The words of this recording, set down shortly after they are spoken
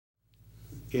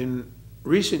In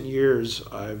recent years,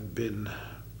 I've been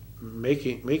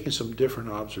making some different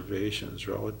observations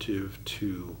relative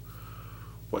to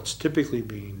what's typically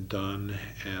being done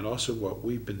and also what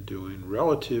we've been doing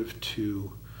relative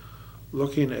to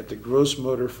looking at the gross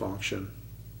motor function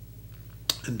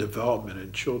and development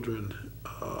in children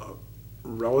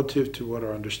relative to what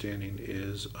our understanding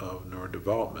is of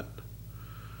neurodevelopment.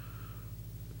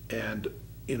 And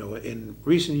in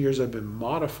recent years, I've been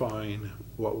modifying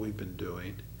what we've been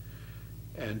doing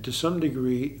and to some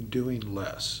degree doing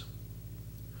less.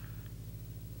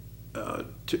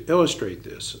 To illustrate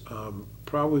this,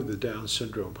 probably the Down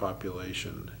syndrome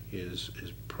population is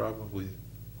probably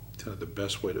kind of the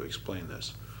best way to explain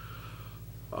this.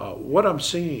 What I'm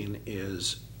seeing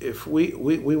is if we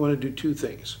want to do two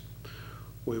things.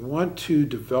 We want to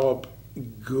develop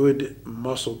good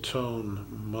muscle tone,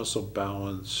 muscle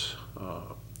balance,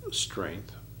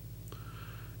 strength,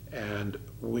 and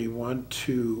we want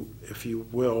to, if you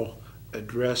will,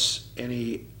 address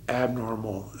any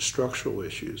abnormal structural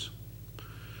issues.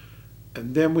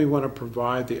 And then we want to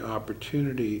provide the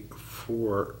opportunity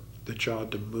for the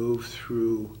child to move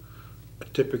through a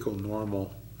typical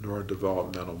normal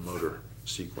neurodevelopmental motor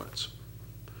sequence,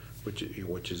 which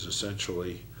is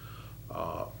essentially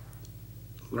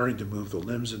learning to move the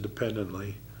limbs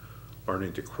independently,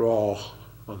 learning to crawl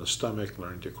on the stomach,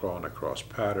 learning to crawl in a cross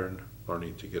pattern,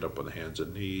 learning to get up on the hands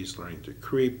and knees, learning to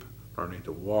creep, learning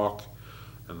to walk,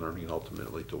 and learning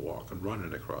ultimately to walk and run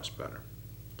in a cross pattern.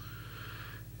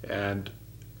 And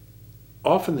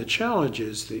often the challenge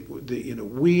is that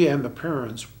we and the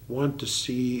parents want to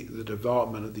see the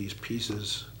development of these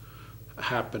pieces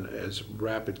happen as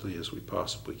rapidly as we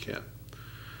possibly can.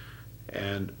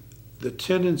 And the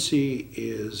tendency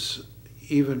is,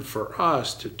 even for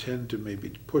us, to tend to maybe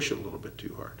push it a little bit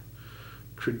too hard.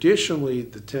 Traditionally,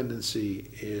 the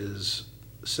tendency is,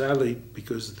 sadly,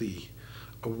 because the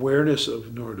awareness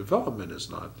of neurodevelopment is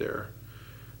not there,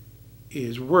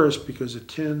 is worse because it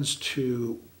tends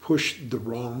to push the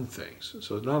wrong things.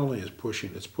 So not only is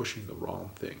pushing, it's pushing the wrong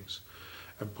things.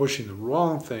 And pushing the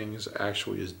wrong things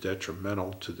actually is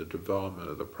detrimental to the development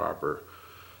of the proper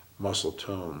muscle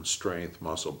tone, strength,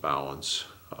 muscle balance,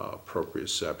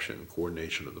 proprioception,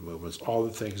 coordination of the movements, all the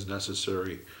things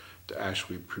necessary to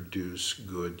actually produce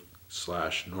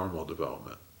good/normal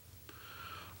development.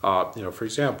 For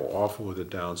example, often with a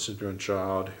Down syndrome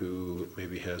child who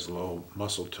maybe has low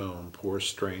muscle tone, poor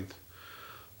strength,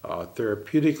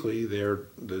 therapeutically,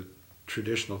 the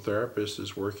traditional therapist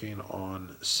is working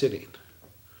on sitting.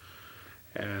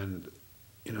 And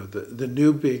the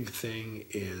new big thing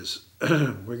is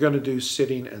we're going to do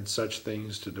sitting and such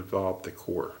things to develop the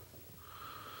core.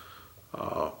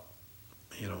 I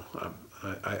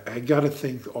got to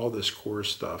think all this core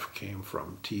stuff came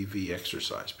from TV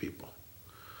exercise people.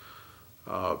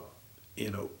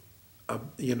 You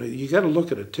got to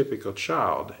look at a typical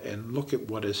child and look at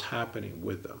what is happening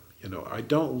with them. I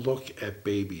don't look at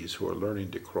babies who are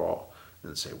learning to crawl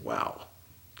and say, wow,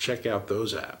 check out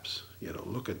those abs.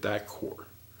 Look at that core.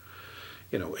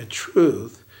 In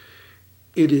truth,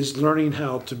 it is learning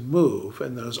how to move,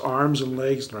 and those arms and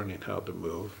legs learning how to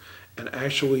move, and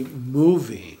actually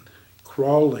moving,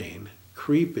 crawling,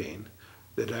 creeping,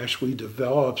 that actually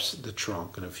develops the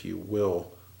trunk and, if you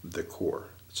will, the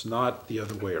core. It's not the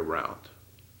other way around.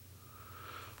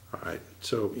 All right,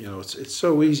 so it's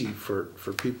so easy for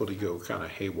people to go kind of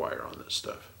haywire on this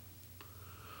stuff.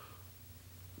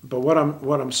 But what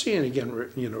I'm seeing again,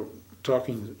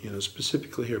 talking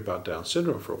specifically here about Down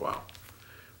syndrome for a while,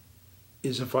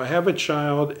 is if I have a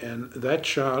child and that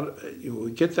child,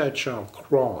 we get that child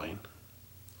crawling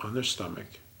on their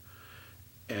stomach,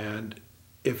 and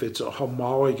if it's a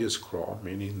homologous crawl,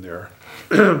 meaning they're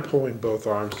pulling both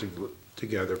arms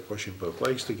together, pushing both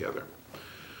legs together,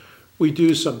 we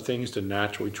do some things to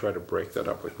naturally try to break that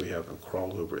up, like we have them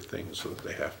crawl over things so that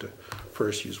they have to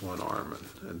first use one arm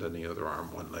and then the other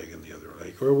arm, one leg and the other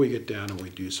leg. Or we get down and we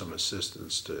do some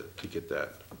assistance to get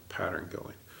that pattern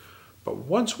going. But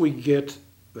once we get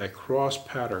that cross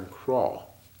pattern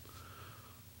crawl,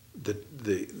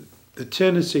 the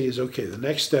tendency is, okay, the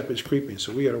next step is creeping,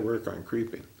 so we got to work on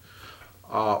creeping.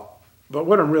 But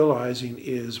what I'm realizing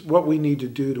is what we need to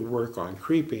do to work on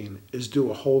creeping is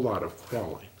do a whole lot of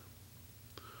crawling.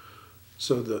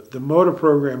 So the motor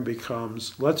program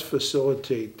becomes, let's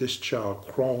facilitate this child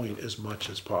crawling as much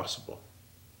as possible.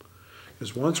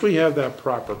 Because once we have that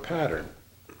proper pattern,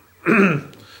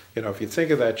 if you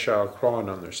think of that child crawling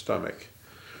on their stomach,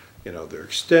 they're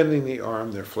extending the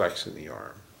arm, they're flexing the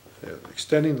arm. They're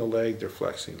extending the leg, they're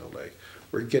flexing the leg.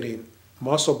 We're getting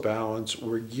muscle balance,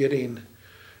 we're getting,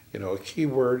 A key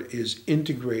word is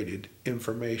integrated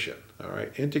information. All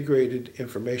right, integrated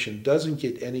information doesn't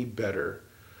get any better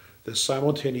than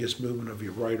simultaneous movement of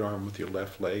your right arm with your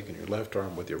left leg and your left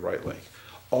arm with your right leg.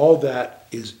 All that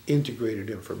is integrated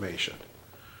information.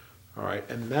 All right,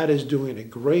 and that is doing a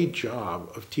great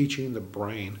job of teaching the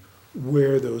brain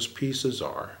where those pieces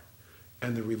are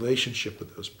and the relationship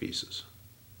with those pieces.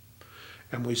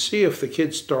 And we see if the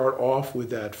kids start off with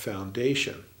that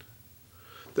foundation,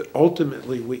 that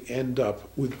ultimately we end up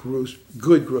with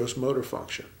good gross motor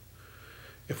function.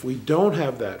 If we don't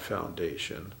have that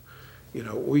foundation,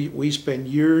 we spend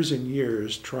years and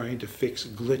years trying to fix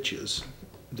glitches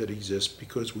that exist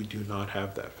because we do not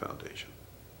have that foundation.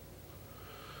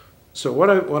 So what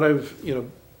I've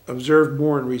observed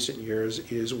more in recent years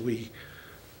is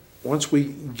once we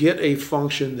get a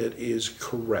function that is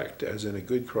correct, as in a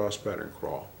good cross pattern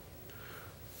crawl,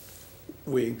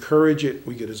 we encourage it,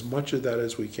 we get as much of that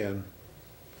as we can.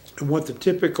 And what the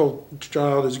typical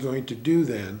child is going to do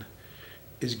then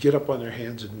is get up on their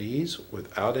hands and knees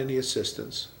without any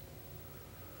assistance,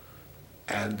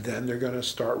 and then they're going to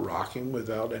start rocking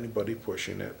without anybody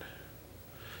pushing it.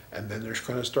 And then they're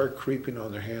going to start creeping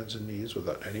on their hands and knees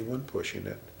without anyone pushing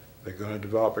it. They're going to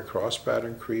develop a cross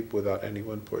pattern creep without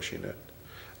anyone pushing it.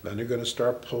 Then they're going to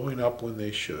start pulling up when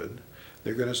they should.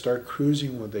 They're going to start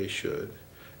cruising when they should.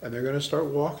 And they're going to start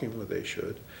walking when they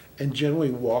should, and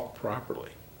generally walk properly.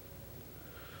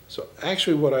 So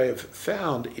actually what I have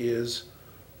found is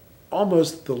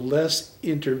almost the less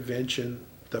intervention,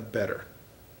 the better.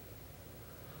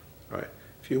 All right.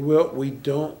 If you will, we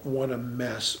don't want to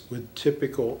mess with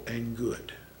typical and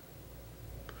good.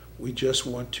 We just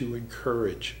want to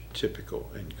encourage typical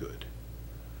and good.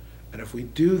 And if we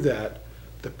do that,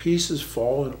 the pieces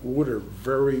fall in order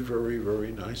very, very,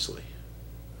 very nicely.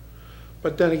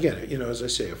 But then again, as I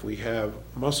say, if we have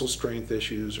muscle strength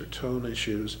issues or tone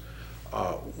issues,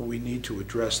 we need to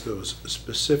address those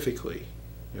specifically,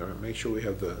 make sure we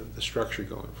have the structure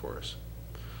going for us.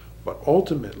 But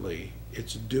ultimately,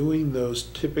 it's doing those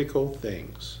typical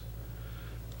things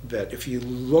that if you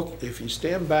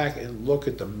stand back and look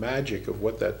at the magic of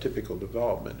what that typical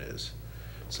development is,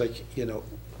 it's like,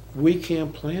 we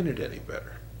can't plan it any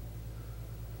better.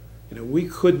 We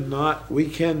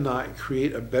cannot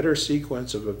create a better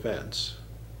sequence of events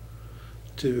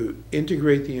to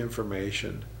integrate the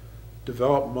information,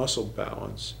 develop muscle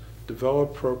balance,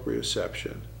 develop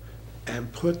proprioception,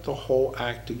 and put the whole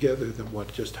act together than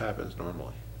what just happens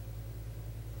normally.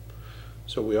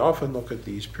 So we often look at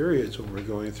these periods when we're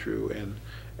going through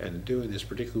and doing this,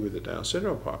 particularly with the Down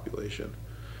syndrome population.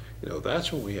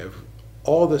 That's when we have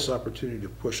all this opportunity to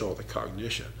push all the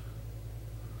cognition.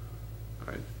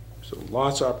 Right? So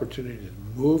lots of opportunity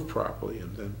to move properly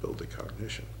and then build the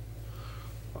cognition.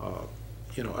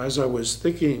 As I was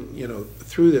thinking,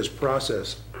 through this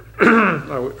process,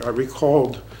 I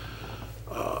recalled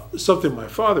something my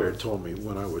father had told me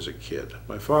when I was a kid.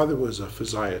 My father was a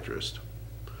physiatrist,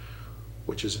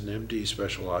 which is an MD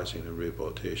specializing in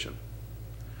rehabilitation.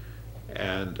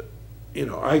 And,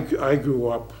 I grew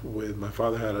up with, my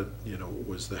father had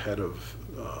was the head of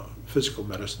physical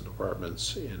medicine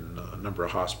departments in a number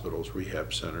of hospitals,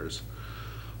 rehab centers.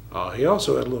 He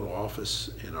also had a little office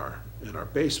in our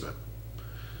basement.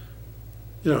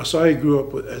 So I grew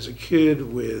up as a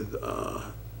kid with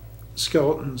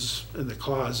skeletons in the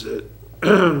closet,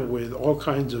 with all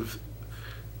kinds of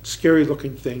scary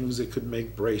looking things that could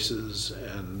make braces,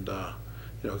 and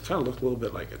it kind of looked a little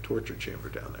bit like a torture chamber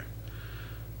down there.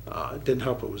 It didn't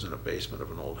help it was in a basement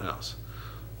of an old house.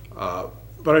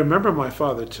 But I remember my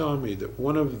father telling me that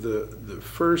one of the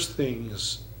first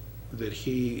things that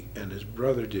he and his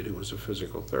brother did, who was a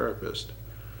physical therapist,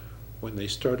 when they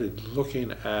started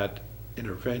looking at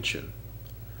intervention,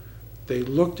 they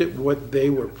looked at what they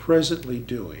were presently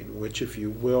doing, which, if you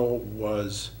will,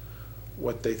 was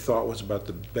what they thought was about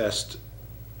the best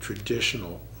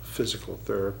traditional physical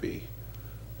therapy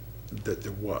that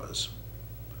there was.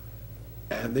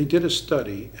 And they did a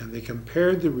study, and they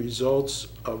compared the results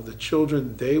of the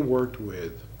children they worked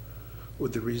with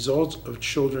the results of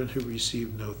children who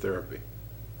received no therapy.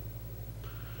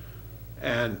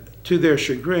 And to their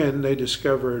chagrin, they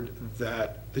discovered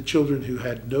that the children who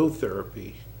had no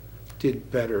therapy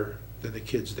did better than the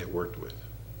kids they worked with.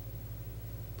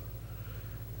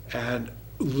 And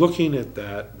looking at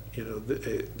that,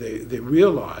 they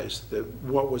realized that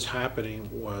what was happening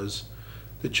was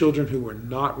the children who were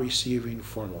not receiving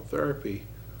formal therapy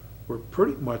were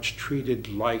pretty much treated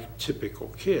like typical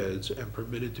kids and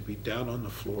permitted to be down on the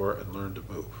floor and learn to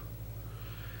move.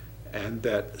 And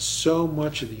that so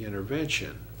much of the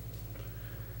intervention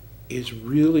is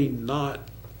really not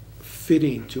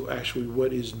fitting to actually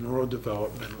what is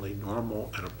neurodevelopmentally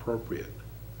normal and appropriate,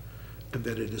 and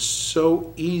that it is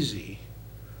so easy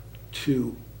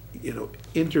to,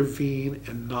 intervene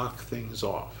and knock things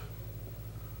off.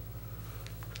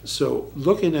 So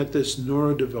looking at this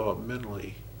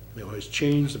neurodevelopmentally, has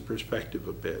changed the perspective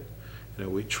a bit.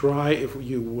 We try, if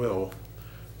you will,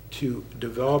 to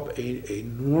develop a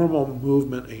normal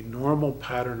movement, a normal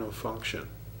pattern of function,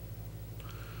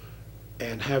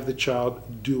 and have the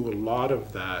child do a lot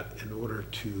of that in order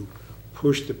to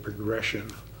push the progression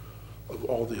of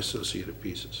all the associated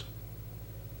pieces.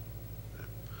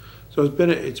 So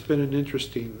it's been an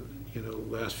interesting,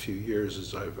 last few years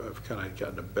as I've kind of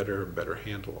gotten a better and better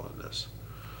handle on this.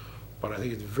 But I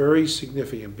think it's very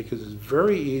significant because it's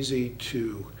very easy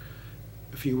to,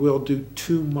 if you will, do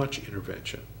too much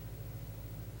intervention.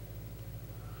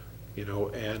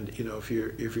 And if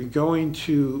you're going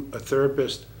to a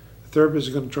therapist, the therapist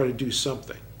is going to try to do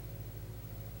something.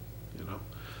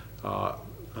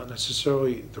 Not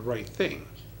necessarily the right thing.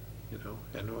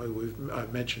 And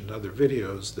I've mentioned in other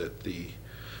videos that the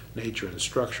nature and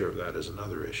structure of that is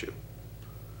another issue.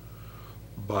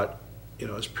 But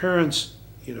as parents,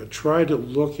 try to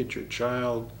look at your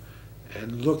child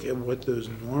and look at what those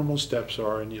normal steps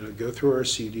are, and go through our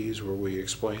CDs where we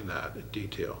explain that in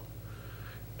detail.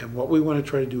 And what we want to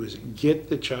try to do is get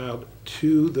the child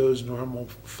to those normal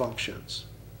functions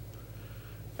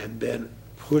and then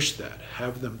push that,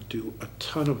 have them do a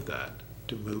ton of that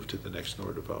to move to the next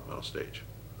neurodevelopmental stage.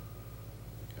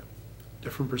 Okay.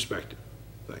 Different perspective.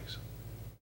 Thanks.